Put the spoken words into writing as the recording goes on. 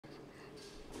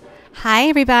Hi,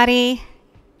 everybody.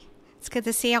 It's good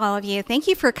to see all of you. Thank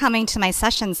you for coming to my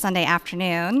session Sunday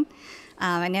afternoon.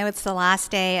 I know it's the last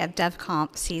day of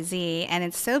DevConf.CZ, and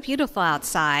it's so beautiful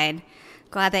outside.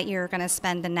 Glad that you're going to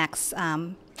spend the next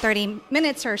 30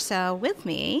 minutes or so with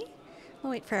me.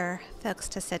 We'll wait for folks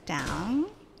to sit down.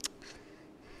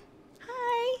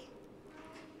 Hi.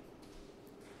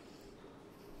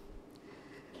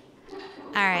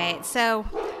 All right, so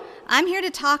I'm here to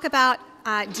talk about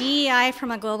DEI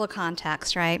from a global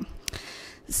context, right?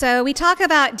 So we talk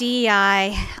about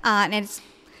DEI, and it's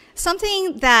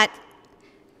something that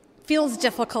feels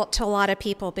difficult to a lot of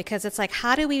people because it's like,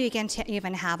 how do we begin to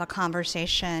even have a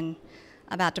conversation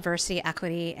about diversity,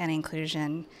 equity, and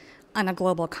inclusion on a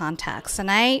global context? And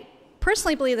I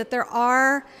personally believe that there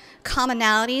are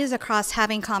commonalities across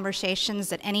having conversations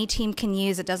that any team can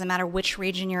use. It doesn't matter which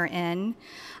region you're in.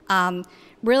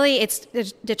 Really, it's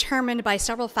determined by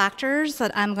several factors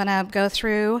that I'm going to go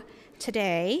through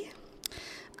today.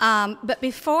 But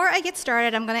before I get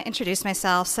started, I'm going to introduce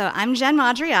myself. So I'm Jen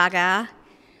Madriaga.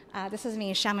 This is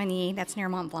me, Chamonix, that's near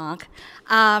Mont Blanc.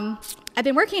 I've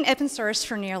been working in open source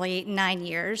for nearly 9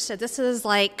 years. So this is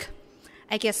like,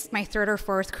 I guess, my third or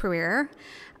fourth career.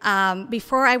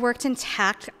 Before I worked in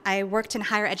tech, I worked in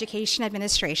higher education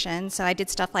administration. So I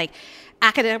did stuff like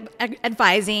academic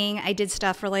advising. I did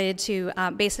stuff related to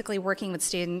basically working with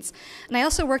students. And I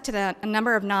also worked at a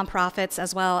number of nonprofits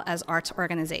as well as arts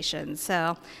organizations.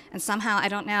 So, and somehow, I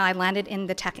don't know, I landed in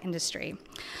the tech industry.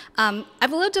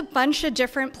 I've lived a bunch of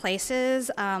different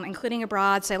places, including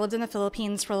abroad. So I lived in the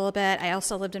Philippines for a little bit. I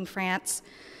also lived in France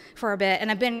for a bit. And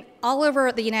I've been all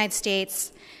over the United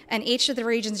States. And each of the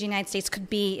regions of the United States could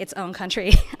be its own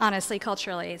country, honestly,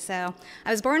 culturally. So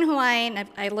I was born in Hawaii, and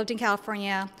I lived in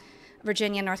California,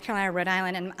 Virginia, North Carolina, Rhode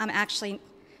Island, and I'm actually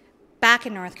back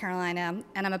in North Carolina,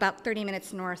 and I'm about 30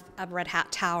 minutes north of Red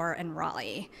Hat Tower in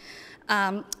Raleigh.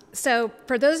 So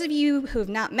for those of you who have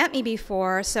not met me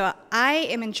before, so I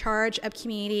am in charge of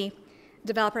community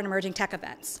developer and emerging tech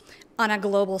events on a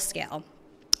global scale.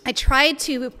 I tried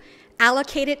to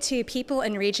allocate it to people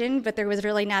in region, but there was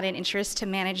really not an interest to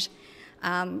manage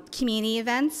community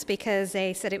events because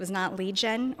they said it was not lead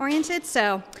gen oriented.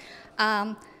 So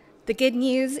the good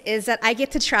news is that I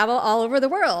get to travel all over the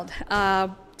world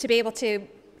to be able to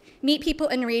meet people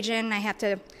in region. I have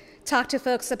to talk to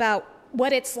folks about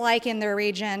what it's like in their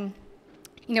region,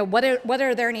 you know, what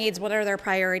are their needs, what are their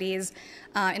priorities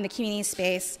in the community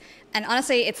space. And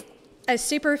honestly, it's a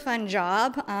super fun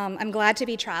job. I'm glad to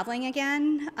be traveling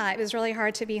again. It was really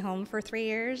hard to be home for 3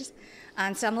 years.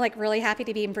 So I'm like really happy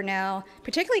to be in Brno,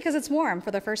 particularly because it's warm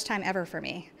for the first time ever for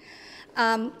me.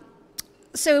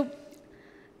 So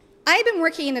I've been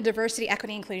working in the diversity,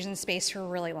 equity, inclusion space for a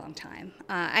really long time.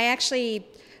 I actually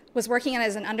was working on it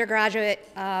as an undergraduate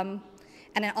and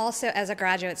then also as a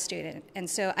graduate student. And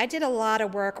so I did a lot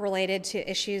of work related to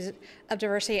issues of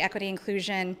diversity, equity,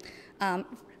 inclusion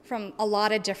from a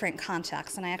lot of different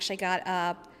contexts. And I actually got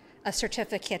a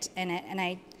certificate in it. And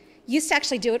I used to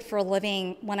actually do it for a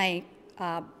living when I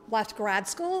left grad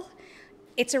school.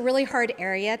 It's a really hard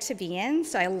area to be in,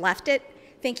 so I left it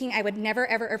thinking I would never,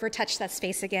 ever touch that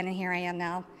space again, and here I am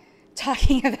now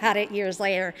talking about it years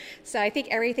later. So I think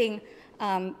everything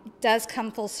does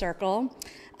come full circle.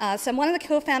 So I'm one of the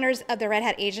co-founders of the Red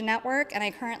Hat Asia Network, and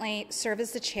I currently serve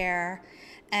as the chair.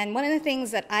 And one of the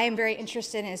things that I am very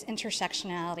interested in is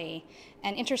intersectionality.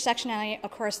 And intersectionality,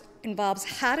 of course, involves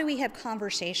how do we have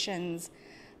conversations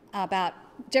about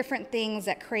different things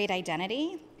that create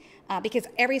identity, because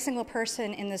every single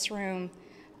person in this room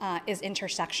is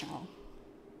intersectional.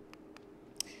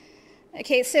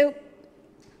 Okay, so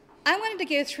I wanted to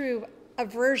go through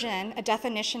a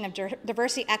definition of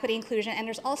diversity, equity, inclusion, and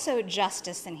there's also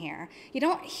justice in here. You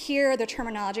don't hear the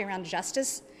terminology around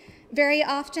justice very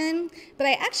often, but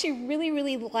I actually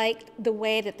really like the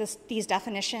way that these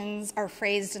definitions are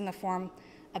phrased in the form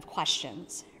of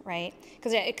questions, right?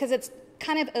 Because it's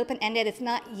kind of open-ended. It's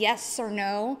not yes or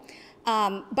no.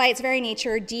 By its very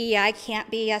nature, DEI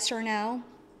can't be yes or no.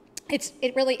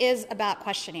 It really is about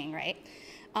questioning, right?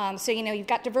 So, you know, you've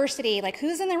got diversity, like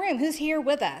who's in the room, who's here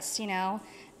with us, you know?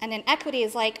 And then equity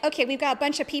is like, okay, we've got a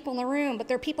bunch of people in the room, but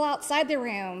there are people outside the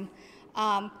room.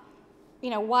 You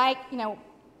know, why, you know,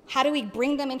 how do we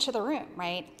bring them into the room,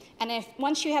 right? And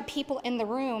once you have people in the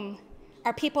room,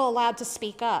 are people allowed to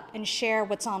speak up and share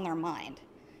what's on their mind,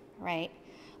 right?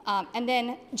 And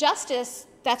then justice,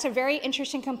 that's a very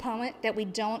interesting component that we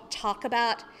don't talk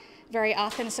about very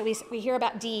often. So we hear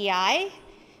about DEI.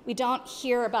 We don't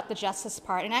hear about the justice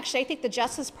part. And actually, I think the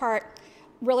justice part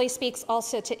really speaks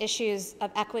also to issues of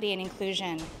equity and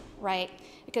inclusion, right?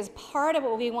 Because part of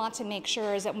what we want to make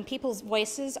sure is that when people's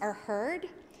voices are heard,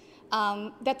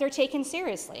 that they're taken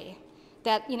seriously,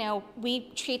 that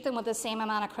we treat them with the same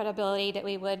amount of credibility that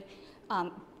we would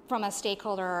from a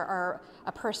stakeholder or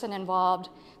a person involved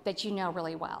that you know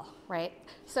really well, right?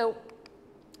 So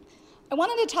I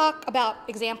wanted to talk about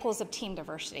examples of team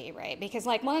diversity, right? Because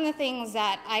like one of the things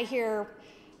that I hear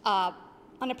on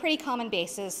a pretty common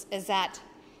basis is that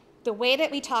the way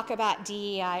that we talk about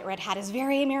DEI at Red Hat is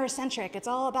very Americentric. It's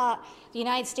all about the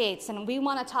United States, and we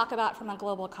want to talk about from a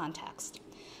global context.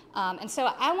 And so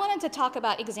I wanted to talk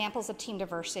about examples of team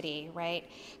diversity, right?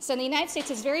 So in the United States,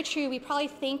 it's very true. We probably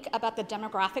think about the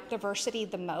demographic diversity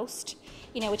the most,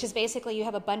 which is basically you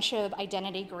have a bunch of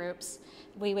identity groups.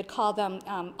 We would call them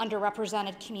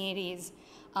underrepresented communities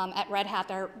at Red Hat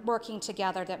that are working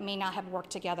together that may not have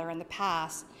worked together in the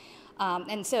past.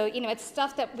 And so, it's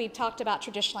stuff that we've talked about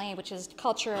traditionally, which is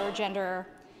culture, gender,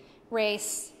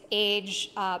 race,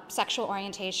 age, sexual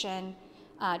orientation,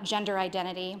 gender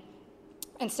identity.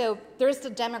 And so there's the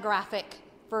demographic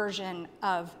version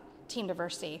of team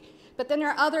diversity. But then there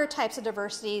are other types of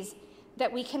diversities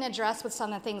that we can address with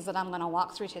some of the things that I'm going to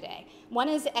walk through today. One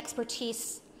is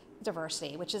expertise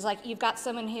diversity, which is like you've got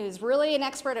someone who's really an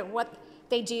expert at what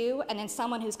they do, and then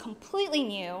someone who's completely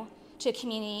new to a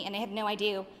community and they have no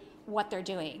idea what they're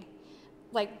doing.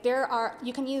 Like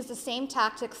you can use the same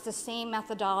tactics, the same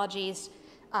methodologies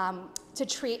to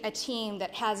treat a team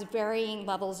that has varying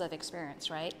levels of experience,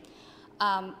 right?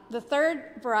 The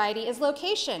third variety is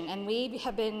location, and we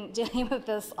have been dealing with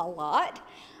this a lot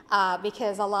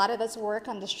because a lot of us work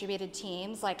on distributed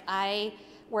teams. Like I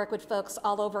work with folks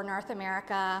all over North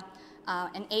America,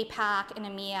 and APAC, and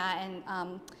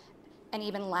EMEA, and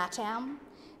even LATAM.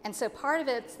 And so part of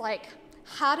it's like,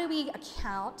 how do we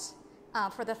account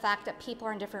for the fact that people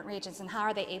are in different regions, and how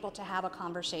are they able to have a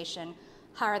conversation?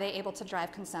 How are they able to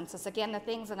drive consensus? Again, the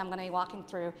things that I'm going to be walking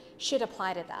through should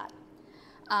apply to that.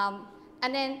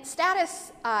 And then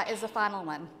status is the final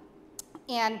one.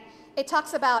 And it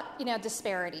talks about,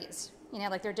 disparities.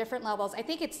 Like there are different levels. I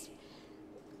think it's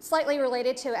slightly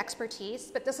related to expertise,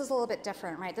 but this is a little bit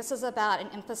different, right? This is about an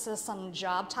emphasis on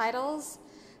job titles.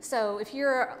 So if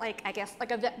you're like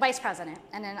a vice president,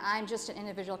 and then I'm just an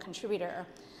individual contributor,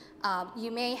 you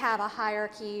may have a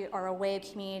hierarchy or a way of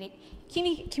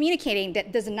communicating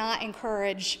that does not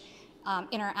encourage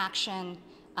interaction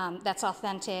that's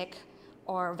authentic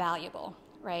or valuable,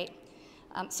 right?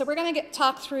 So we're going to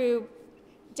talk through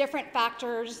different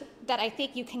factors that I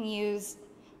think you can use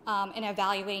in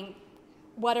evaluating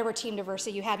whatever team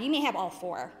diversity you have. You may have all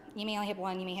four. You may only have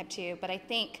one, you may have two, but I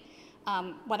think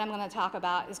what I'm going to talk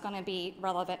about is going to be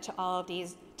relevant to all of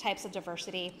these types of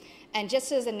diversity. And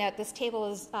just as a note, this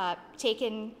table is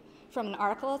taken from an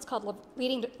article. It's called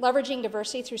Leveraging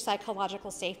Diversity Through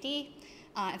Psychological Safety.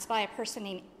 It's by a person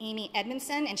named Amy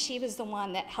Edmondson, and she was the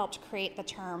one that helped create the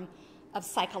term of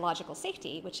psychological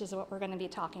safety, which is what we're going to be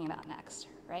talking about next,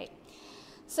 right?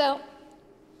 So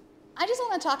I just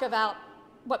want to talk about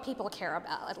what people care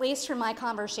about, at least from my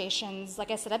conversations.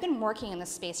 Like I said, I've been working in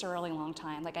this space a really long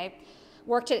time. Like I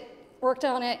worked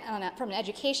on it from an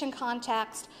education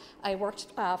context. I worked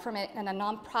from it in a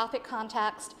nonprofit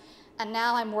context, and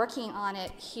now I'm working on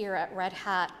it here at Red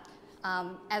Hat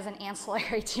as an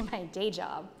ancillary to my day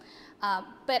job.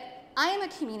 But I am a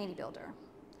community builder.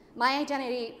 My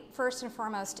identity, first and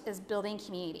foremost, is building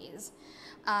communities.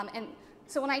 And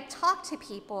so when I talk to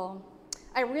people,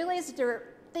 I realize there are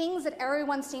things that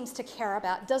everyone seems to care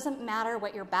about. It doesn't matter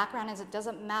what your background is. It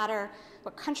doesn't matter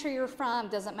what country you're from.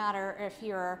 It doesn't matter if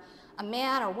you're a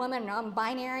man or woman,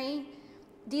 non-binary.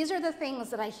 These are the things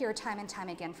that I hear time and time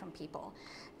again from people.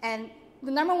 And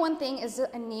the number one thing is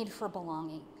a need for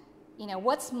belonging.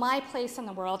 What's my place in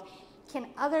the world? Can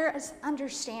others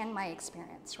understand my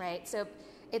experience, right? So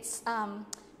it's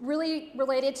really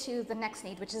related to the next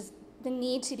need, which is the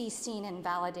need to be seen and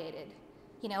validated.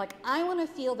 Like I want to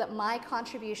feel that my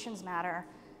contributions matter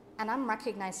and I'm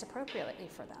recognized appropriately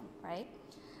for them, right?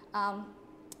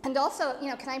 And also,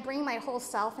 can I bring my whole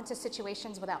self into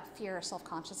situations without fear or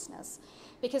self-consciousness?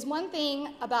 Because one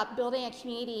thing about building a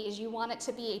community is you want it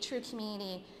to be a true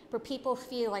community where people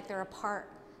feel like they're a part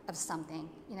of something,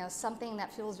 something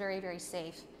that feels very, very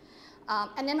safe.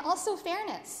 And then also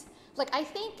fairness. Like I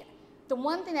think the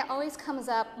one thing that always comes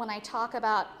up when I talk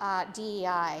about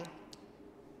DEI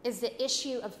is the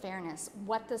issue of fairness.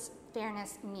 What does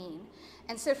fairness mean?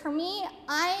 And so for me,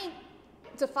 I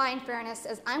define fairness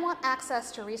as I want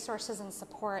access to resources and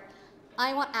support.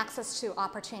 I want access to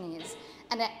opportunities,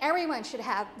 and that everyone should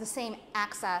have the same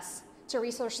access to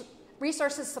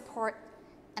resources, support,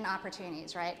 and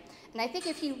opportunities, right? And I think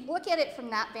if you look at it from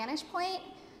that vantage point,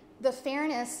 the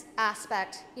fairness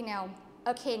aspect,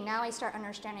 okay, now I start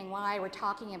understanding why we're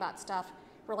talking about stuff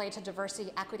related to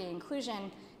diversity, equity, and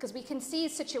inclusion, because we can see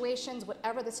situations,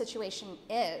 whatever the situation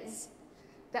is,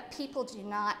 that people do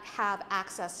not have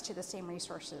access to the same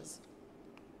resources.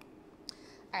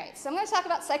 All right, so I'm going to talk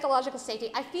about psychological safety.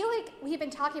 I feel like we've been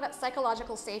talking about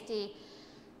psychological safety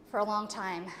for a long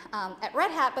time at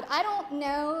Red Hat, but I don't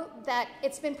know that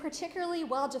it's been particularly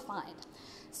well defined.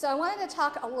 So I wanted to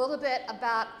talk a little bit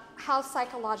about how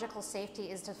psychological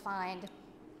safety is defined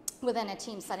within a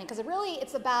team setting, because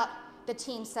it's about the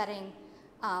team setting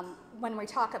when we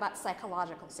talk about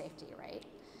psychological safety, right?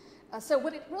 So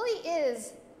what it really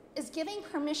is giving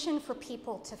permission for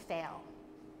people to fail.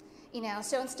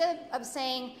 So instead of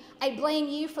saying, I blame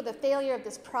you for the failure of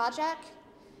this project,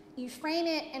 you frame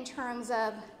it in terms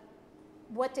of,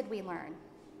 what did we learn?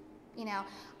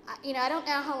 I don't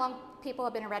know how long people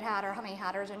have been a Red Hat or how many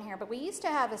Hatters are in here, but we used to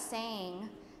have a saying,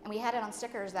 and we had it on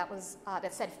stickers that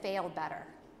said fail better,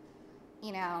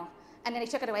 and then they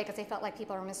took it away because they felt like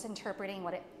people were misinterpreting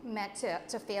what it meant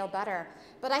to fail better.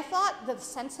 But I thought the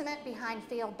sentiment behind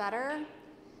fail better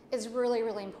is really,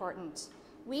 really important.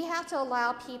 We have to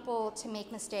allow people to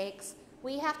make mistakes.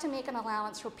 We have to make an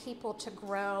allowance for people to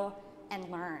grow and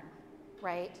learn,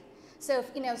 right? So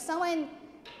if someone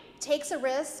takes a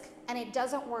risk and it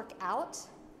doesn't work out,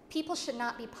 people should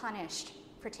not be punished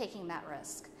for taking that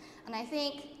risk. And I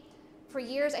think for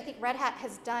years, Red Hat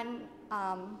has done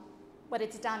what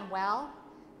it's done well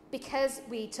because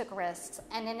we took risks.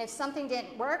 And then if something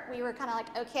didn't work, we were kind of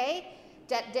like, okay,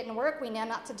 that didn't work, we know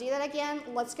not to do that again,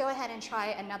 let's go ahead and try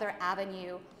another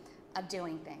avenue of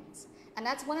doing things. And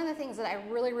that's one of the things that I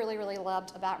really, really, really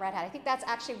loved about Red Hat. I think that's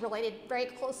actually related very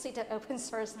closely to open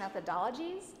source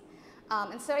methodologies.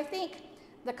 And so I think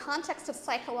the context of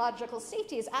psychological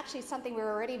safety is actually something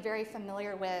we're already very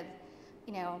familiar with,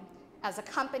 as a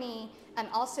company, and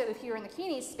also if you're in the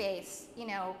community space,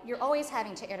 you're always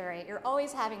having to iterate, you're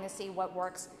always having to see what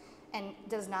works and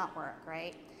does not work,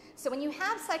 right? So when you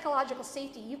have psychological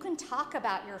safety, you can talk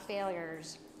about your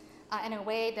failures in a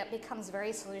way that becomes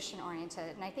very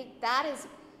solution-oriented. And I think that is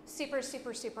super,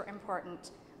 super, super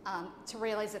important to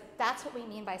realize that that's what we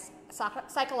mean by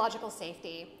psychological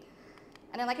safety.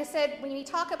 And then, like I said, when you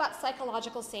talk about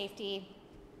psychological safety,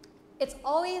 it's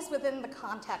always within the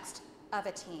context of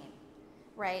a team,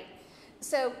 right?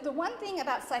 So the one thing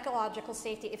about psychological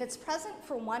safety, if it's present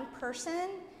for one person,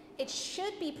 it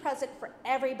should be present for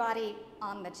everybody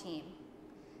on the team.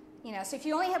 So if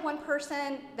you only have one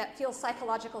person that feels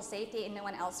psychological safety and no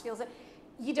one else feels it,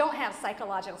 you don't have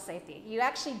psychological safety. You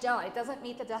actually don't. It doesn't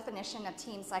meet the definition of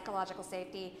team psychological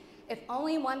safety if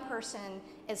only one person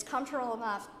is comfortable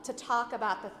enough to talk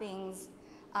about the things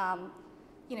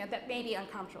that may be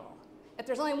uncomfortable. If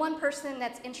there's only one person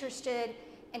that's interested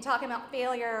in talking about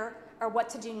failure or what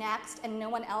to do next and no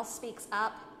one else speaks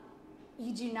up,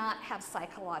 you do not have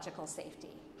psychological safety,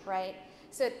 right?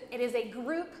 So it is a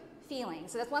group feeling.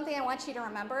 So that's one thing I want you to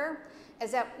remember,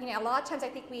 is that a lot of times I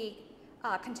think we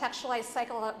contextualize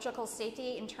psychological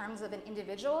safety in terms of an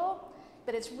individual,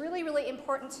 but it's really, really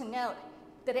important to note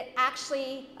that it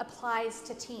actually applies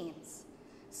to teams.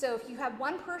 So if you have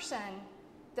one person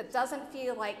that doesn't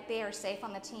feel like they are safe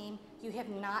on the team, you have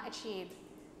not achieved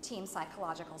team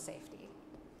psychological safety.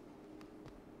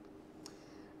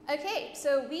 Okay,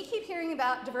 so we keep hearing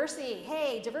about diversity.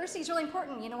 Hey, diversity is really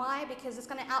important. You know why? Because it's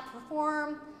going to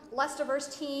outperform less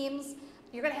diverse teams.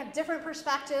 You're going to have different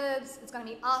perspectives. It's going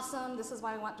to be awesome. This is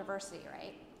why we want diversity,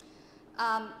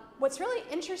 right? What's really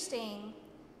interesting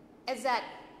is that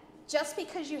just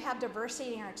because you have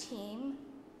diversity in your team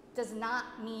does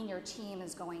not mean your team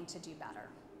is going to do better.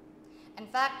 In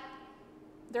fact,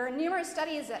 there are numerous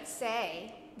studies that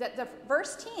say that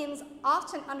diverse teams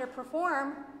often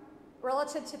underperform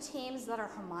relative to teams that are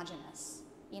homogenous,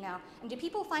 And do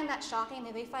people find that shocking?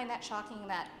 Do they find that shocking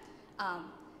that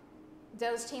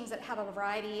those teams that have a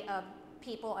variety of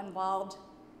people involved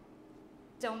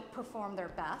don't perform their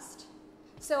best?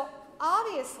 So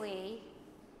obviously,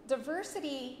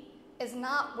 diversity is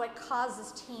not what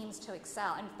causes teams to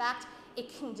excel. In fact,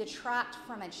 it can detract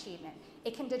from achievement.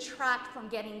 It can detract from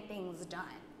getting things done.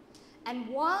 And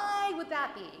why would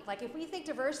that be? Like, if we think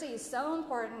diversity is so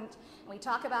important, and we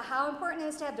talk about how important it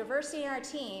is to have diversity in our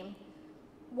team,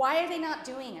 why are they not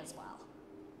doing as well?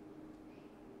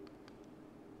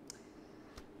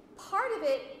 Part of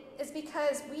it is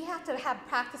because we have to have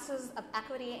practices of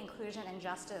equity, inclusion, and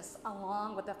justice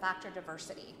along with the factor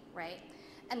diversity, right?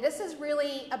 And this is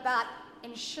really about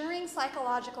ensuring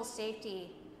psychological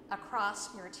safety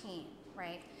across your team,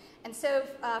 right? And so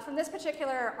from this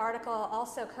particular article,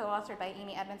 also co-authored by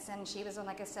Amy Edmondson, she was one,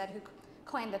 like I said, who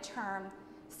coined the term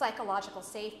psychological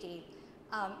safety.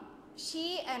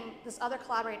 she and this other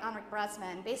collaborator, Anrik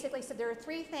Bresman, basically said there are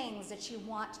 3 things that you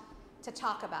want to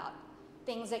talk about,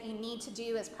 things that you need to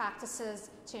do as practices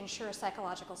to ensure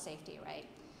psychological safety, right?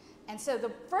 And so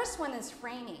the first one is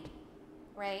framing,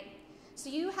 right? So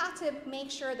you have to make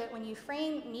sure that when you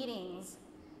frame meetings,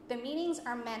 the meetings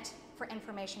are meant for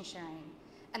information sharing.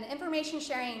 And the information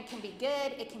sharing can be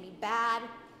good, it can be bad,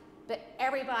 but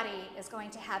everybody is going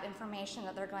to have information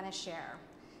that they're going to share.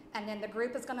 And then the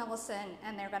group is going to listen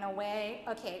and they're going to weigh,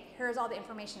 okay, here's all the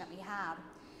information that we have.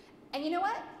 And you know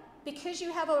what? Because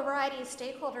you have a variety of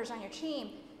stakeholders on your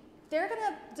team, they're going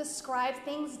to describe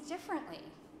things differently.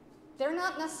 They're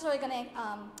not necessarily going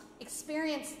to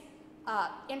experience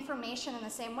information in the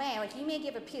same way. Like you may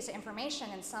give a piece of information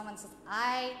and someone says,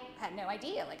 I had no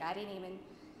idea, like I didn't even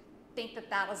think that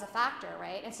that was a factor,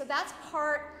 right? And so that's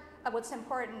part of what's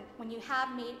important when you have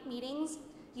meetings.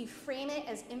 You frame it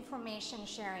as information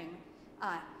sharing,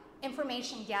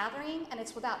 information gathering, and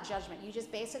it's without judgment. You just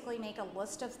basically make a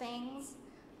list of things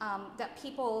that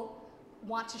people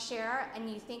want to share and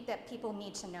you think that people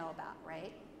need to know about,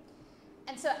 right?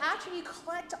 And so after you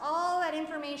collect all that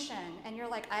information and you're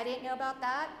like, I didn't know about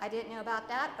that, I didn't know about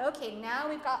that, okay, now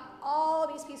we've got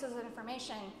all these pieces of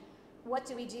information. What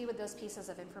do we do with those pieces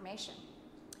of information?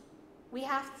 We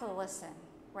have to listen.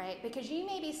 Right? Because you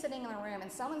may be sitting in a room and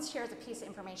someone shares a piece of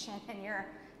information and you're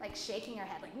like shaking your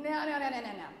head like, no, no, no, no,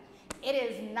 no, no. It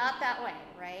is not that way,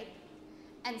 right?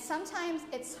 And sometimes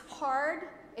it's hard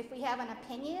if we have an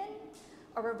opinion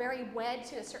or we're very wed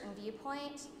to a certain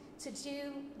viewpoint to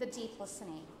do the deep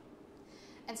listening.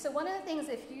 And so one of the things,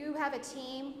 if you have a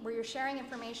team where you're sharing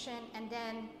information and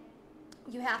then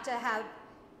you have to have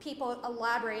people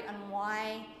elaborate on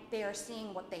why they are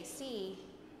seeing what they see,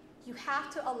 you have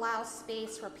to allow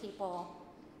space for people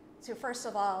to, first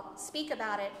of all, speak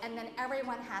about it, and then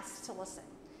everyone has to listen.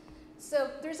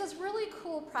 So there's this really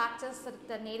cool practice that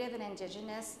the Native and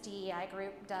Indigenous DEI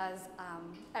group does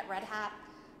at Red Hat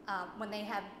when they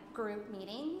have group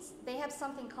meetings. They have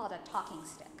something called a talking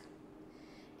stick.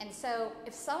 And so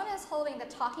if someone is holding the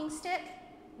talking stick,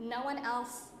 no one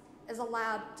else is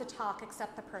allowed to talk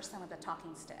except the person with the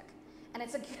talking stick. And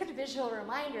it's a good visual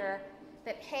reminder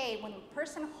that, hey, when the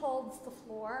person holds the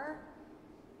floor,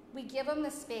 we give them the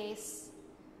space,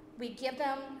 we give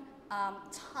them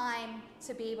time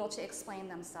to be able to explain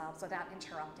themselves without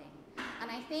interrupting.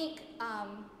 And I think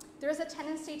there's a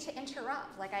tendency to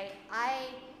interrupt. Like I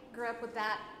grew up with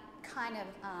that kind of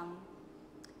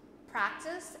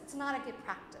practice. It's not a good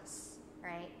practice,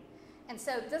 right? And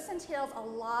so this entails a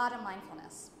lot of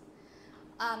mindfulness.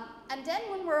 And then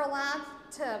when we're allowed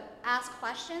to ask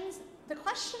questions, the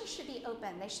questions should be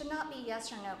open. They should not be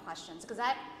yes or no questions because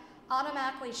that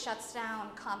automatically shuts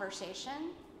down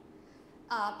conversation.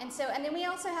 And then we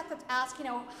also have to ask,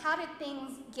 how did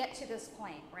things get to this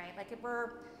point, right? Like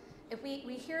if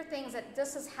we hear things that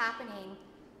this is happening,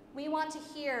 we want to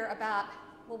hear about,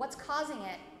 well, what's causing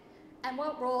it and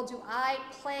what role do I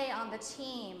play on the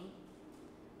team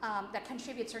that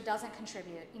contributes or doesn't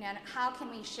contribute? And how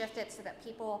can we shift it so that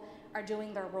people are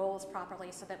doing their roles properly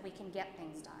so that we can get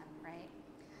things done, right?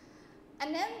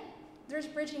 And then there's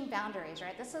bridging boundaries,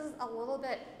 right? This is a little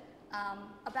bit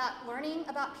about learning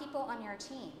about people on your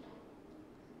team.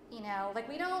 Like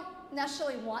we don't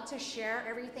necessarily want to share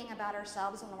everything about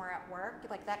ourselves when we're at work.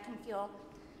 Like that can feel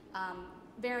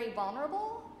very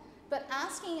vulnerable, but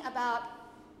asking about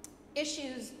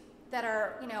issues that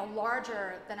are,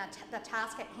 larger than the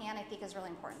task at hand, I think is really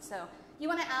important. So you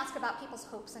want to ask about people's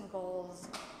hopes and goals,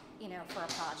 for a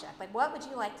project. Like, what would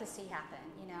you like to see happen?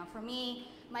 For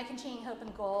me, my continuing hope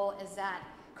and goal is that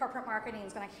corporate marketing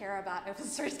is going to care about open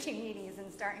source communities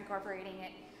and start incorporating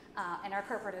it in our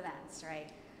corporate events,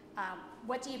 right?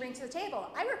 What do you bring to the table?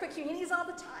 I work with communities all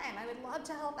the time. I would love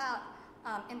to help out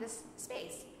in this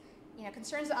space.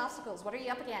 Concerns and obstacles, what are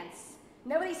you up against?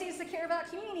 Nobody seems to care about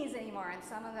communities anymore in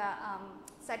some of the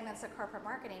segments of corporate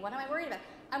marketing. What am I worried about?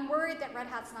 I'm worried that Red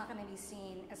Hat's not going to be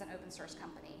seen as an open source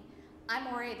company.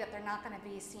 I'm worried that they're not going to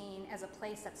be seen as a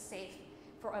place that's safe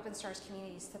for open source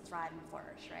communities to thrive and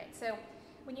flourish, right? So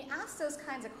when you ask those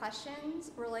kinds of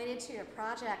questions related to your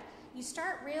project, you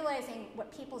start realizing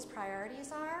what people's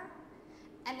priorities are,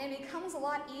 and it becomes a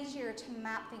lot easier to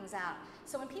map things out.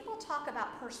 So when people talk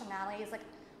about personalities, like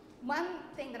one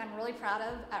thing that I'm really proud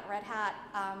of at Red Hat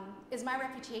is my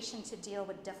reputation to deal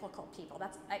with difficult people.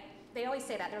 They always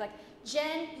say that. They're like,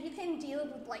 Jen, you can deal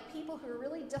with like people who are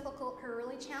really difficult, who are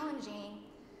really challenging.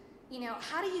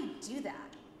 How do you do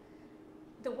that?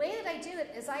 The way that I do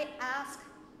it is I ask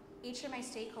each of my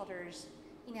stakeholders,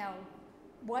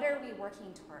 what are we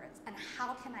working towards and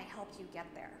how can I help you get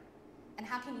there? And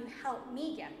how can you help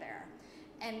me get there?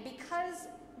 And because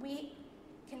we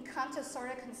can come to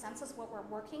sort of consensus what we're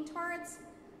working towards,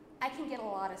 I can get a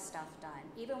lot of stuff done.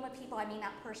 Even with people I may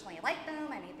not personally like them,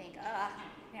 I may think,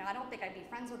 I don't think I'd be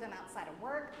friends with them outside of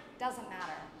work. Doesn't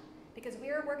matter, because we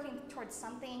are working towards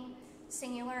something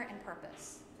singular and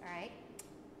purpose, all right?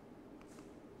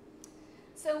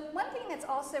 So one thing that's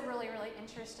also really, really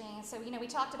interesting, so we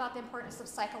talked about the importance of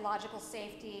psychological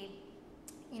safety,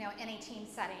 in a team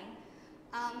setting,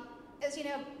 is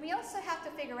we also have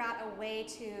to figure out a way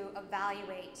to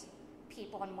evaluate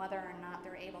people and whether or not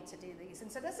they're able to do these.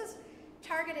 And so this is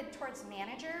targeted towards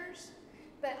managers,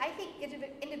 but I think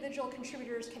individual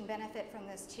contributors can benefit from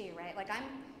this too, right? Like I'm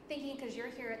thinking, because you're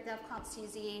here at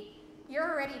DevConf.CZ, you're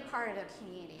already part of the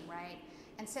community, right?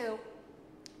 And so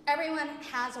everyone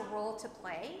has a role to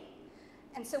play.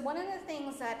 And so one of the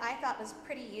things that I thought was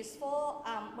pretty useful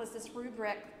was this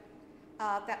rubric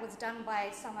that was done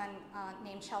by someone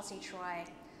named Chelsea Troy.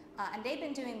 And they've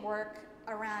been doing work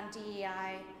around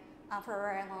DEI for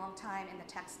a very long time in the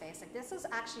tech space. Like this is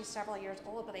actually several years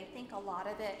old, but I think a lot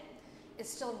of it is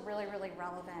still really, really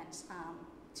relevant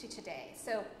to today.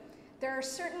 So there are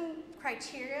certain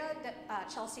criteria that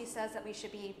Chelsea says that we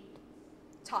should be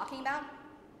talking about.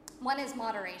 One is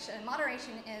moderation. And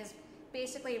moderation is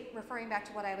basically referring back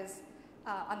to what I was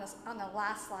on the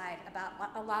last slide about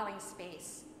allowing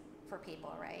space for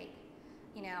people, right?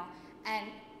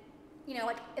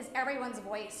 Like is everyone's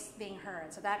voice being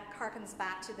heard? So that harkens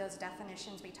back to those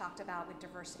definitions we talked about with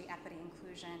diversity, equity,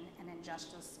 inclusion, and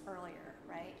injustice earlier,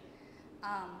 right?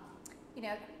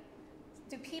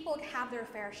 Do people have their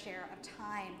fair share of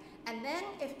time? And then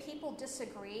if people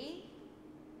disagree,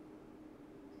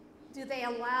 do they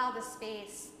allow the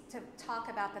space to talk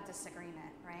about the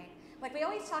disagreement, right? Like we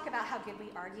always talk about how good we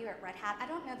argue at Red Hat. I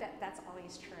don't know that that's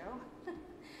always true.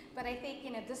 But I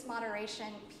think, this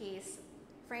moderation piece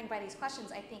framed by these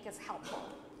questions, I think is helpful.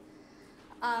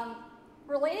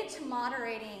 Related to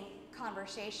moderating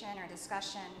conversation or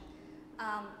discussion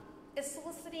is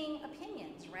soliciting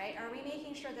opinions, right? Are we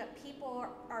making sure that people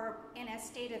are in a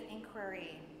state of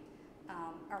inquiry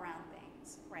around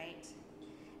things, right?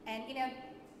 And,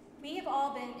 we have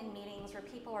all been in meetings where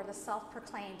people are the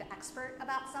self-proclaimed expert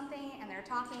about something and they're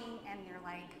talking and you're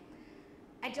like,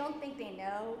 I don't think they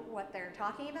know what they're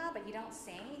talking about, but you don't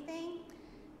say anything.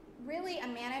 Really, a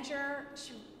manager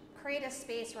should create a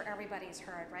space where everybody's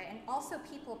heard, right? And also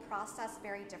people process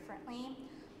very differently.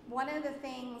 One of the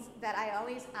things that I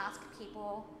always ask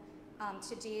people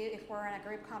to do if we're in a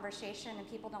group conversation and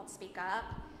people don't speak up,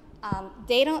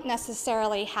 they don't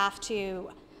necessarily have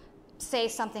to say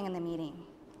something in the meeting.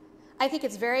 I think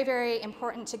it's very, very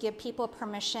important to give people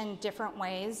permission different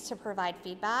ways to provide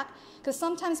feedback, because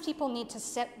sometimes people need to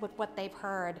sit with what they've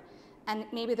heard, and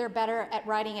maybe they're better at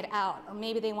writing it out, or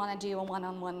maybe they want to do a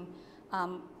one-on-one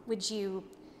with you,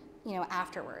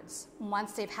 afterwards,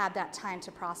 once they've had that time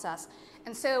to process.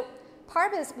 And so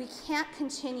part of it is we can't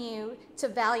continue to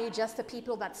value just the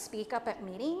people that speak up at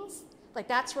meetings. Like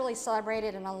that's really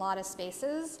celebrated in a lot of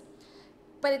spaces,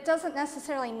 but it doesn't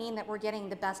necessarily mean that we're getting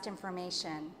the best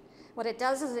information. What it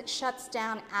does is it shuts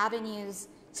down avenues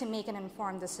to make an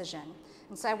informed decision.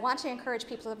 And so I want to encourage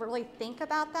people to really think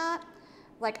about that.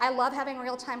 Like I love having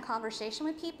real-time conversation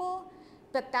with people,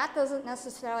 but that doesn't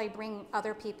necessarily bring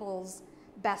other people's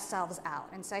best selves out.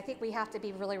 And so I think we have to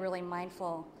be really, really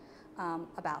mindful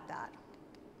about that.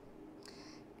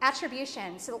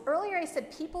 Attribution. So earlier I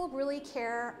said people really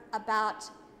care about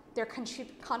their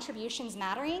contributions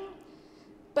mattering,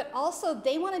 but also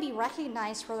they want to be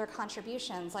recognized for their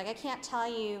contributions. Like I can't tell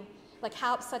you like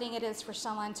how upsetting it is for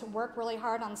someone to work really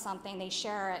hard on something, they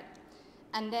share it,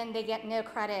 and then they get no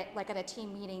credit like at a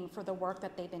team meeting for the work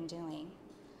that they've been doing.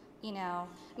 I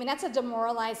mean, that's a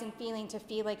demoralizing feeling to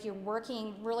feel like you're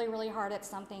working really, really hard at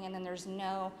something and then there's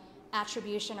no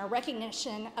attribution or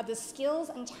recognition of the skills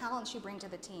and talents you bring to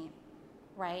the team,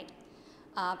 right?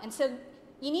 And so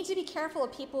you need to be careful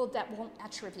of people that won't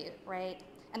attribute, right?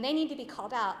 And they need to be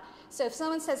called out. So if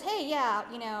someone says, hey, yeah,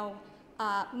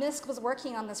 Misk was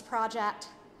working on this project,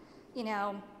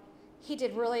 he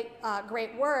did really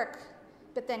great work,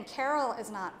 but then Carol is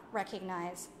not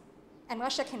recognized. And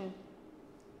Russia can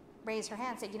raise her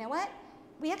hand and say, you know what?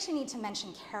 We actually need to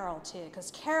mention Carol too,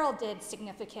 because Carol did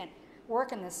significant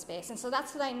work in this space. And so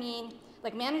that's what I mean.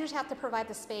 Like managers have to provide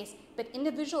the space, but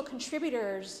individual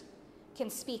contributors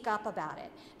can speak up about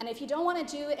it. And if you don't want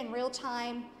to do it in real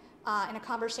time in a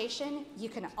conversation, you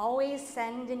can always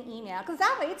send an email, because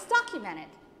that way it's documented,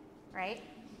 right?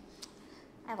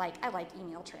 I like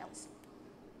email trails.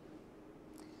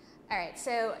 All right,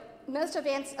 so most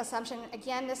advanced assumption,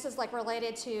 again, this is like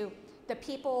related to the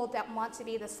people that want to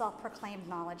be the self-proclaimed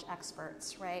knowledge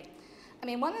experts, right? I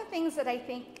mean, one of the things that I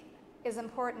think is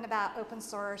important about open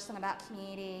source and about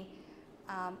community,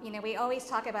 you know, we always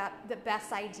talk about the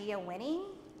best idea winning.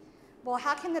 Well,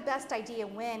 how can the best idea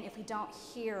win if we don't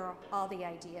hear all the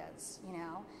ideas, you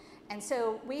know? And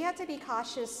so we have to be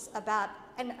cautious about,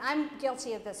 and I'm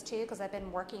guilty of this too, because I've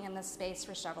been working in this space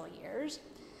for several years,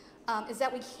 is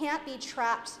that we can't be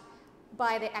trapped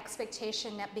by the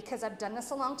expectation that because I've done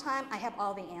this a long time, I have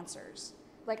all the answers.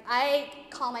 Like, I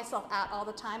call myself out all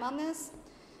the time on this.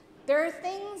 There are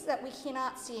things that we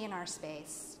cannot see in our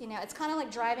space. You know, it's kind of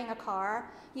like driving a car.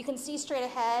 You can see straight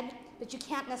ahead, but you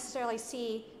can't necessarily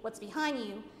see what's behind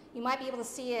you. You might be able to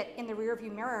see it in the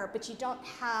rearview mirror, but you don't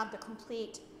have the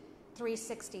complete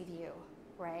 360 view,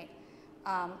 right?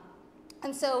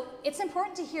 And so it's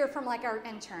important to hear from like our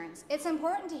interns. It's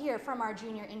important to hear from our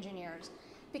junior engineers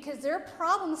because their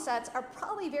problem sets are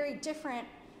probably very different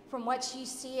from what you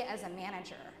see as a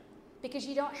manager because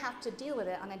you don't have to deal with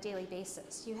it on a daily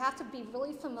basis. You have to be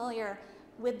really familiar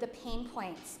with the pain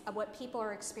points of what people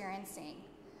are experiencing.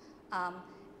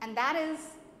 And that is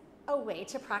a way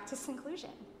to practice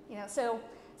inclusion. You know, so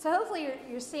hopefully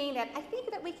you're seeing that I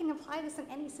think that we can apply this in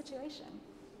any situation.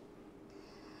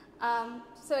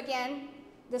 So again,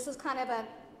 this is kind of a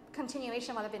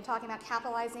continuation of what I've been talking about,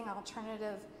 capitalizing on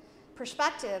alternative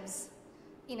perspectives.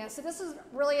 You know, so this is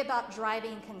really about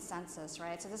driving consensus,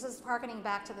 right? So this is harkening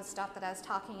back to the stuff that I was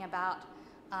talking about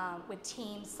with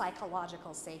team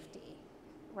psychological safety,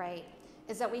 right?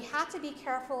 Is that we have to be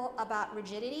careful about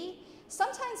rigidity.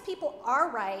 Sometimes people are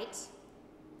right.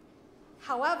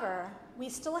 However, we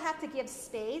still have to give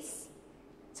space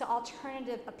to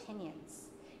alternative opinions.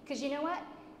 Because you know what?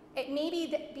 It may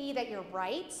be that you're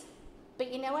right,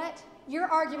 but you know what? Your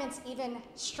argument's even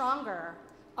stronger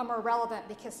or more relevant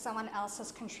because someone else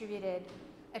has contributed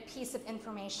a piece of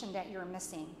information that you're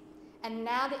missing. And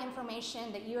now the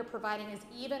information that you are providing is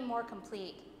even more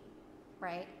complete,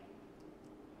 right?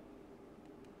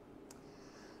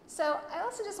 So I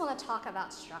also just want to talk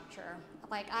about structure.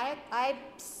 Like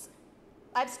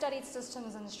I've studied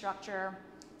systems and structure.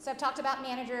 So I've talked about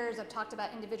managers, I've talked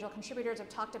about individual contributors, I've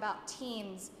talked about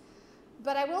teams.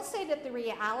 But I will say that the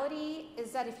reality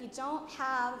is that if you don't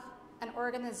have an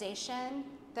organization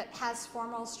that has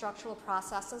formal structural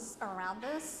processes around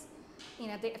this, you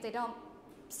know, if they don't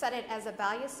set it as a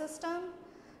value system,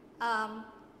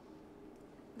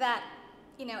 that,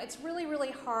 you know, it's really,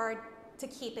 really hard to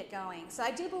keep it going. So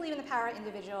I do believe in the power of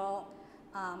individual.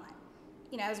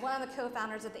 You know, as one of the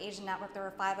co-founders of the Asian Network, there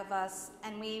were 5 of us,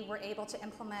 and we were able to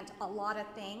implement a lot of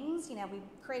things. You know, we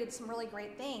created some really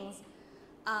great things,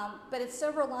 but it's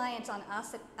so reliant on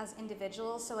us as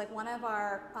individuals. So like one of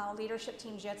our leadership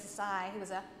team, Jed Desai, who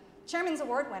was a Chairman's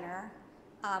Award winner,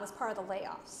 was part of the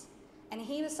layoffs. And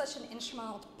he was such an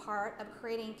instrumental part of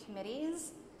creating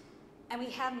committees, and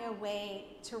we have no way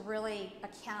to really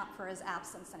account for his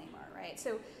absence anymore, right?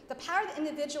 So the power of the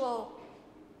individual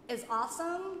is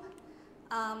awesome,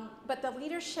 but the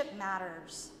leadership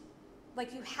matters.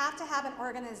 Like, you have to have an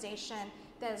organization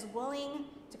that is willing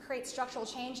to create structural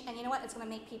change, and you know what? It's going to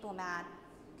make people mad.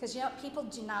 Because, you know, people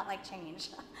do not like change.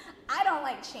 I don't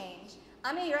like change.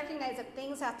 I may recognize that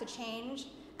things have to change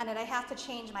and that I have to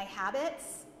change my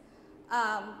habits,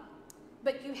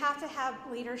 but you have to have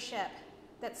leadership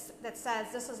that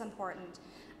says this is important.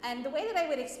 And the way that I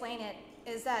would explain it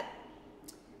is that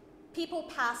people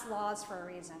pass laws for a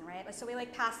reason, right? So we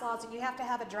like pass laws that you have to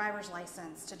have a driver's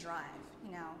license to drive,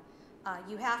 you know.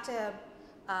 You have to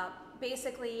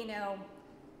basically, you know,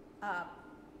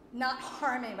 not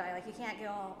harm anybody. Like, you can't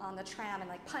go on the tram and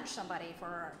like punch somebody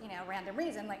for, you know, a random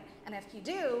reason. Like, and if you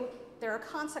do, there are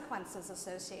consequences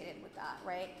associated with that,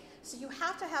 right? So you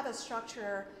have to have a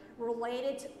structure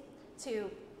related to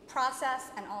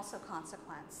process and also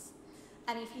consequence.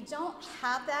 And if you don't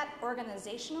have that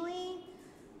organizationally,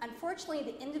 unfortunately,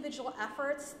 the individual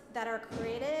efforts that are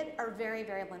created are very,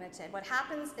 very limited. What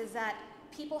happens is that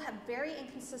people have very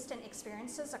inconsistent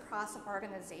experiences across an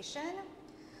organization.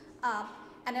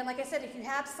 And then, like I said, if you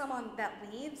have someone that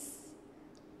leaves,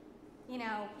 you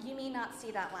know, you may not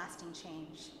see that lasting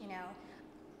change, you know.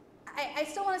 I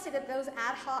still want to say that those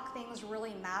ad hoc things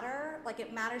really matter. Like,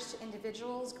 it matters to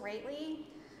individuals greatly.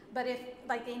 But if,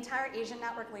 like, the entire Asian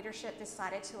Network leadership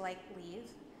decided to, like, leave,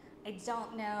 I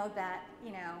don't know that,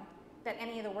 you know, that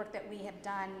any of the work that we have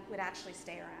done would actually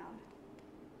stay around.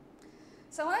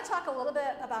 So I want to talk a little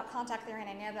bit about contact theory, and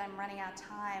I know that I'm running out of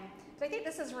time, but I think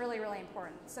this is really, really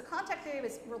important. So contact theory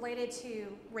was related to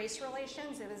race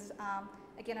relations. It was,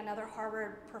 again, another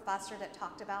Harvard professor that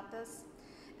talked about this.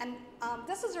 And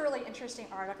this is a really interesting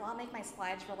article. I'll make my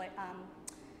slides really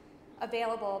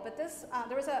available, but this,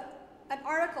 there was an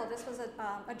article. This was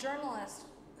a journalist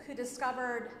who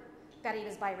discovered that he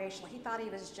was biracial. He thought he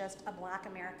was just a black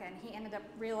American. He ended up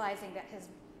realizing that his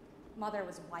mother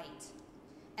was white.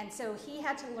 And so he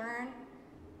had to learn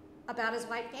about his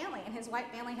white family, and his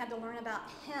white family had to learn about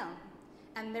him.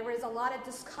 And there was a lot of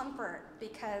discomfort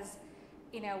because,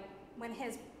 you know, when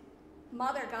his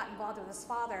mother got involved with his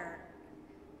father,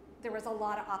 there was a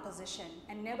lot of opposition,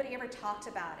 and nobody ever talked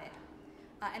about it.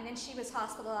 And then she was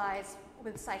hospitalized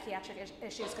with psychiatric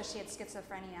issues because she had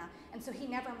schizophrenia. And so he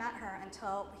never met her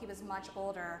until he was much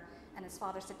older, and his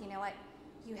father said, you know what,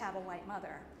 you have a white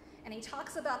mother. And he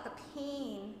talks about the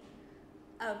pain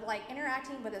of like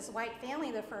interacting with his white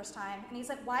family the first time, and he's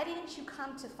like, why didn't you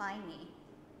come to find me?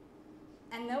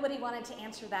 And nobody wanted to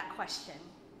answer that question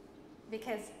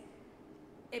because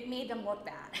it made them look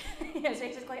bad. It's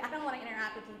basically, I don't want to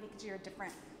interact with you because you're a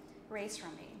different race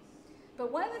from me.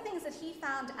 But one of the things that he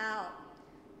found out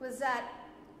was that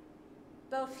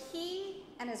both he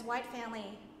and his white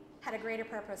family had a greater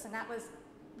purpose, and that was,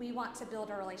 we want to build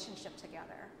a relationship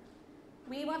together.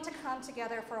 We want to come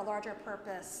together for a larger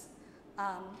purpose,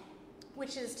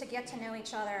 which is to get to know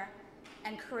each other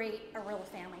and create a real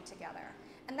family together.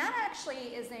 And that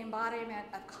actually is the embodiment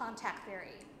of contact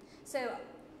theory. So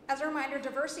as a reminder,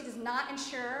 diversity does not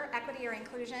ensure equity or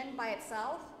inclusion by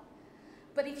itself,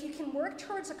 but if you can work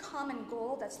towards a common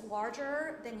goal that's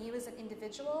larger than you as an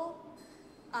individual,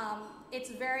 it's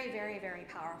very, very, very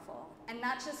powerful. And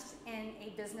not just in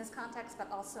a business context,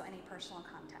 but also in a personal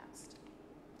context.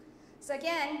 So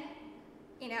again,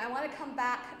 you know, I want to come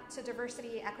back to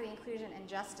diversity, equity, inclusion, and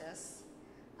justice,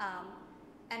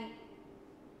 and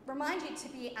remind you to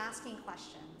be asking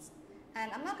questions. And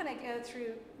I'm not going to go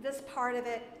through this part of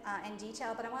it in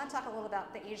detail, but I want to talk a little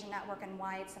about the Asian Network and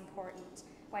why it's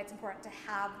important to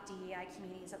have DEI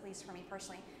communities, at least for me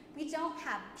personally. We don't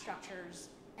have structures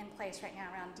in place right now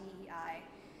around DEI.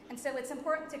 And so it's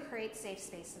important to create safe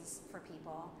spaces for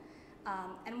people.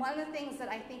 And one of the things that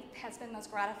I think has been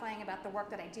most gratifying about the work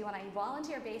that I do on a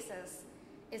volunteer basis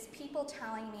is people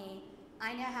telling me,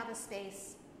 I now have a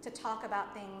space to talk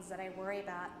about things that I worry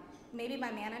about. Maybe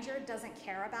my manager doesn't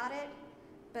care about it,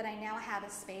 but I now have a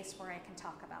space where I can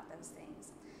talk about those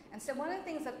things. And so one of the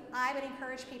things that I would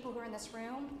encourage people who are in this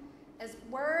room is,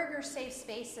 where are your safe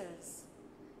spaces?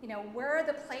 You know, where are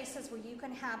the places where you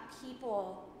can have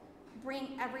people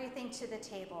bring everything to the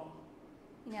table?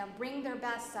 You know, bring their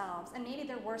best selves, and maybe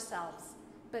their worst selves,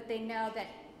 but they know that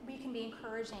we can be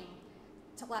encouraging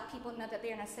to let people know that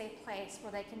they're in a safe place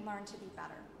where they can learn to be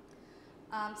better.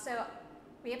 So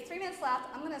we have 3 minutes left.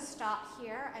 I'm going to stop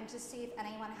here and just see if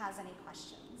anyone has any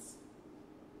questions.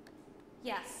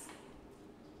 Yes?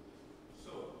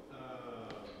 So,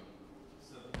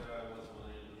 something that I was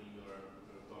wondering during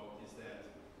your talk is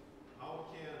that how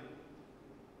can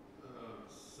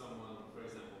someone, for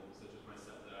example, such as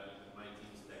myself, that my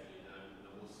team is tech lead, I'm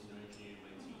the most senior engineer in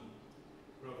my team,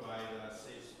 provide a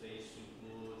safe space to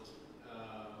include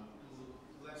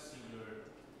less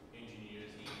senior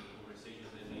engineers in conversations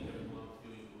and make everyone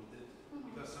feel included?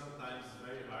 Because sometimes it's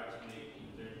very hard to make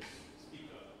interns speak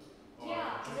up.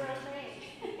 Yeah, they're afraid.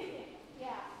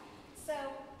 Yeah.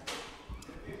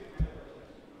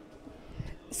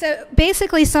 So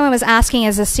basically, someone was asking,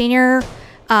 as a senior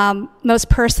most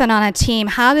person on a team,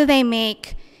 how do they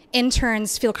make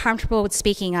interns feel comfortable with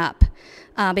speaking up?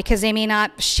 Because they may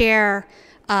not share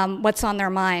what's on their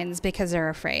minds because they're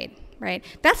afraid, right?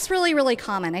 That's really, really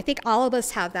common. I think all of us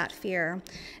have that fear.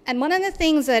 And one of the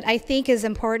things that I think is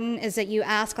important is that you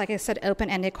ask, like I said,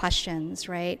 open-ended questions,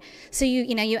 right? So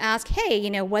you ask, hey,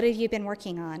 what have you been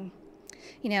working on?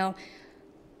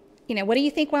 What do you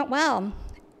think went well?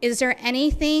 Is there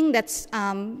anything that's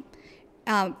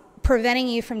preventing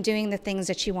you from doing the things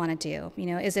that you want to do?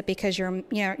 Is it because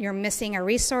you're missing a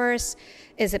resource?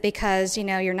 Is it because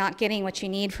you're not getting what you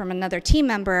need from another team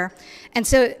member? And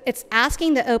so it's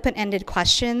asking the open-ended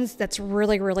questions that's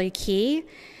really, really key.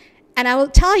 And I will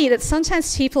tell you that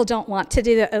sometimes people don't want to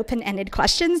do the open-ended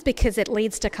questions because it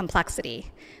leads to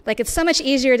complexity. Like, it's so much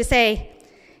easier to say,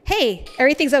 hey,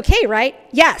 everything's okay, right?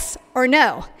 Yes or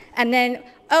no. And then,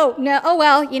 oh, no, oh,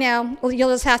 well, you'll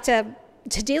just have to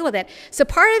deal with it. So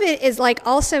part of it is like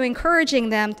also encouraging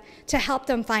them to help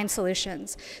them find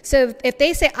solutions. So if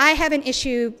they say, I have an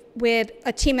issue with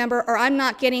a team member, or I'm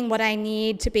not getting what I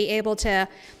need to be able to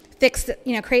fix,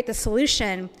 create the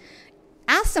solution,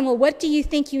 ask them, well, what do you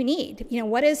think you need?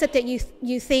 What is it that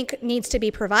you think needs to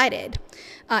be provided?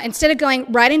 Instead of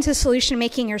going right into solution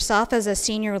making yourself as a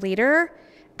senior leader,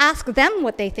 ask them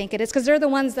what they think it is, because they're the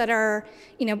ones that are,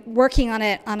 working on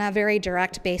it on a very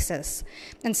direct basis.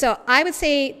 And so I would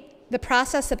say the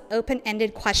process of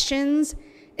open-ended questions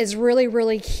is really,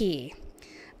 really key.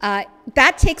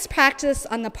 That takes practice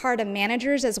on the part of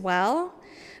managers as well.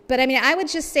 But I mean, I would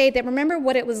just say that remember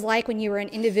what it was like when you were an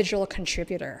individual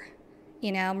contributor.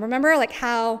 You know, remember like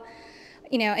how,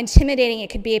 you know, intimidating it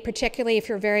could be, particularly if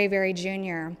you're very, very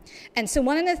junior. And so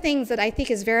one of the things that I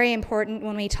think is very important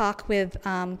when we talk with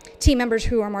team members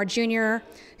who are more junior,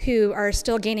 who are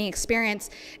still gaining experience,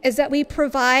 is that we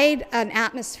provide an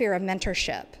atmosphere of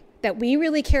mentorship, that we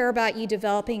really care about you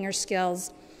developing your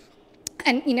skills.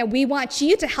 And, you know, we want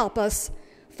you to help us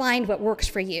find what works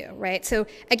for you, right? So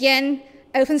again,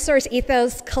 open source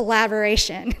ethos,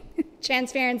 collaboration,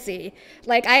 transparency.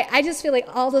 Like, I just feel like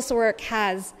all this work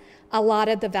has a lot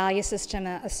of the value system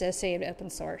associated with open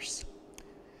source.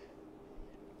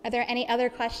 Are there any other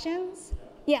questions?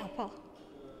 Yeah, Paul.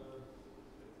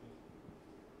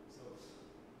 So,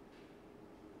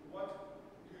 what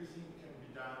do you think can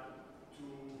be done to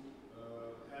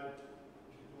help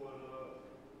people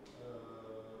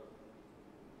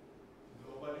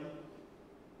globally?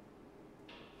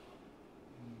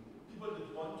 People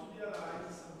that want to be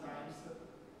allies sometimes,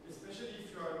 especially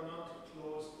if you are not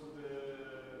close to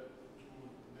the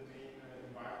main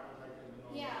environment, like in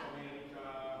North America.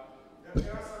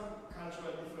 There are some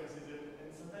cultural differences,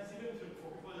 and sometimes even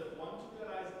for people that want to be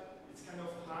allies, it's kind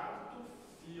of hard to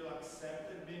feel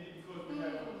accepted, maybe because we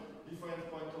have a different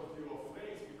point of view of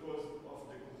race, because of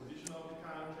the composition of the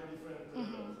country, different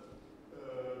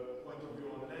point of view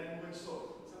on language.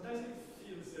 So sometimes it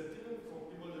feels that even for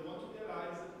people that want to be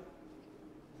allies,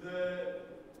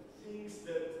 the things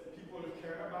that people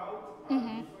care about are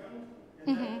different.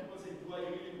 And then people say, do I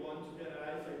really want to be an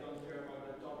ally if I don't care about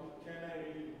that topic? Can I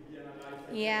really be an ally if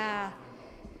I Yeah.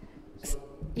 so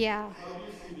Yeah. how do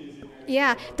you see this in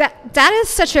Yeah, that is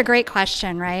such a great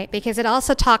question, right? Because it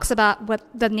also talks about what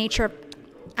the nature of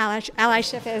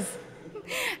allyship is.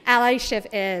 Allyship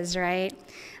is, right?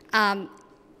 And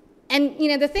you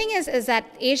know, the thing is that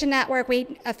Asian Network,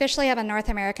 we officially have a North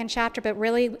American chapter, but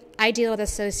really I deal with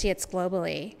associates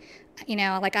globally. You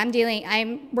know, like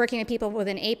I'm working with people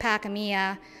within APAC,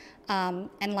 EMEA, and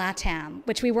LATAM,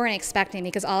 which we weren't expecting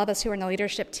because all of us who are in the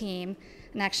leadership team,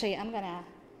 and actually I'm gonna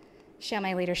show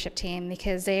my leadership team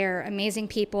because they are amazing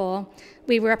people.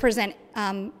 We represent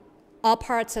all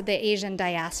parts of the Asian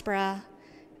diaspora.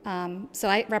 So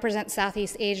I represent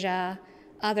Southeast Asia,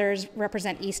 others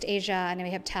represent East Asia, and then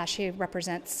we have Tash who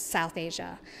represents South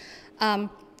Asia.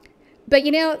 But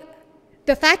you know,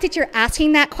 the fact that you're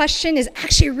asking that question is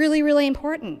actually really, really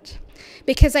important.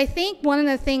 Because I think one of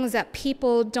the things that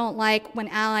people don't like when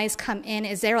allies come in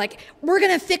is they're like, we're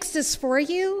going to fix this for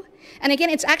you. And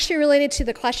again, it's actually related to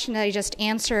the question that I just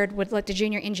answered with like the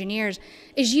junior engineers,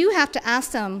 is you have to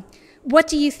ask them, what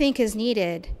do you think is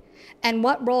needed? And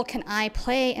what role can I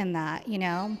play in that, you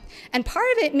know? And part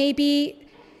of it may be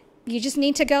you just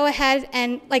need to go ahead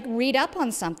and like read up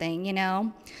on something, you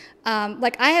know?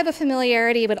 Like I have a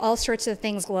familiarity with all sorts of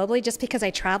things globally just because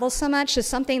I travel so much. It's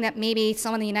something that maybe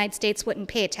someone in the United States wouldn't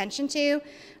pay attention to.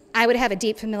 I would have a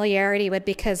deep familiarity with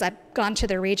because I've gone to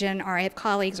the region or I have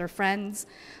colleagues or friends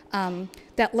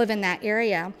that live in that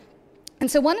area.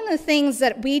 And so one of the things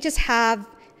that we just have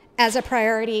as a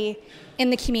priority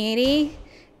in the community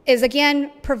is,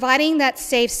 again, providing that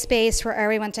safe space for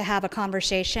everyone to have a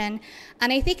conversation.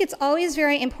 And I think it's always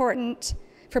very important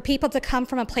for people to come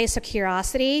from a place of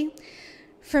curiosity.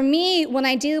 For me, when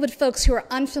I deal with folks who are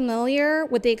unfamiliar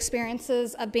with the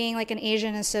experiences of being like an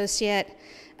Asian associate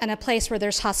in a place where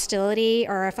there's hostility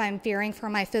or if I'm fearing for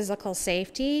my physical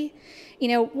safety, you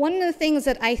know, one of the things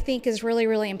that I think is really,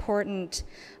 really important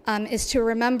is to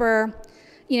remember,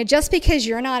 you know, just because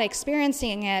you're not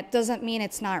experiencing it doesn't mean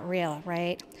it's not real,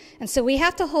 right? And so we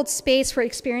have to hold space for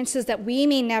experiences that we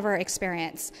may never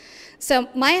experience. So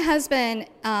my husband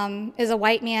is a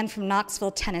white man from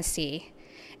Knoxville, Tennessee.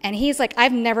 And he's like,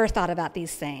 I've never thought about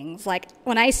these things. Like,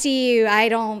 when I see you, I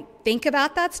don't think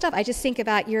about that stuff. I just think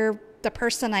about you're the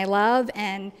person I love,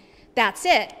 and that's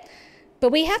it.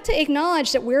 But we have to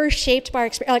acknowledge that we're shaped by our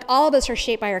experience. Like, all of us are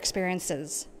shaped by our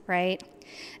experiences, right?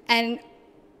 And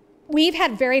we've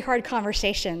had very hard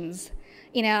conversations,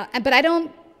 you know, but I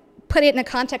don't put it in the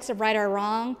context of right or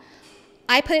wrong.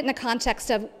 I put it in the context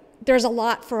of there's a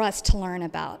lot for us to learn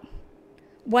about.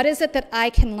 What is it that I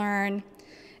can learn,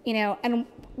 you know, and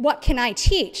what can I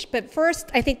teach? But first,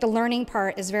 I think the learning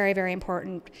part is very, very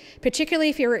important, particularly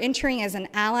if you're entering as an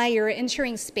ally, you're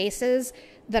entering spaces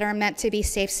that are meant to be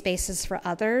safe spaces for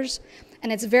others.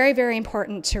 And it's very, very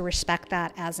important to respect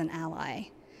that as an ally,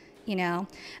 you know.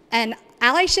 And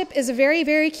allyship is very,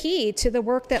 very key to the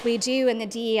work that we do in the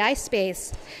DEI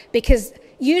space, because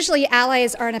usually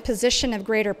allies are in a position of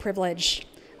greater privilege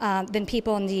than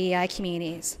people in DEI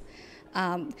communities.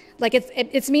 Like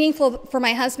it's meaningful for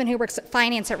my husband who works at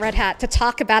finance at Red Hat to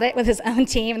talk about it with his own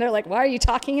team. And they're like, why are you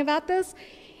talking about this?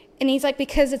 And he's like,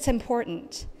 because it's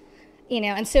important,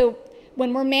 And so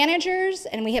when we're managers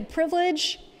and we have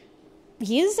privilege,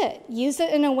 use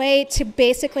it in a way to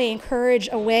basically encourage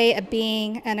a way of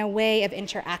being and a way of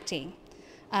interacting.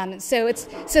 So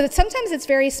sometimes it's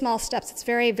very small steps. It's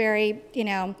very, very,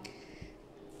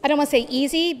 I don't want to say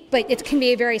easy, but it can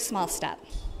be a very small step.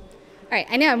 All right,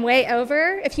 I know I'm way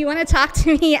over. If you want to talk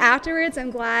to me afterwards,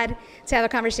 I'm glad to have a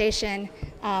conversation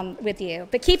with you.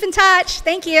 But keep in touch.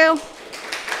 Thank you.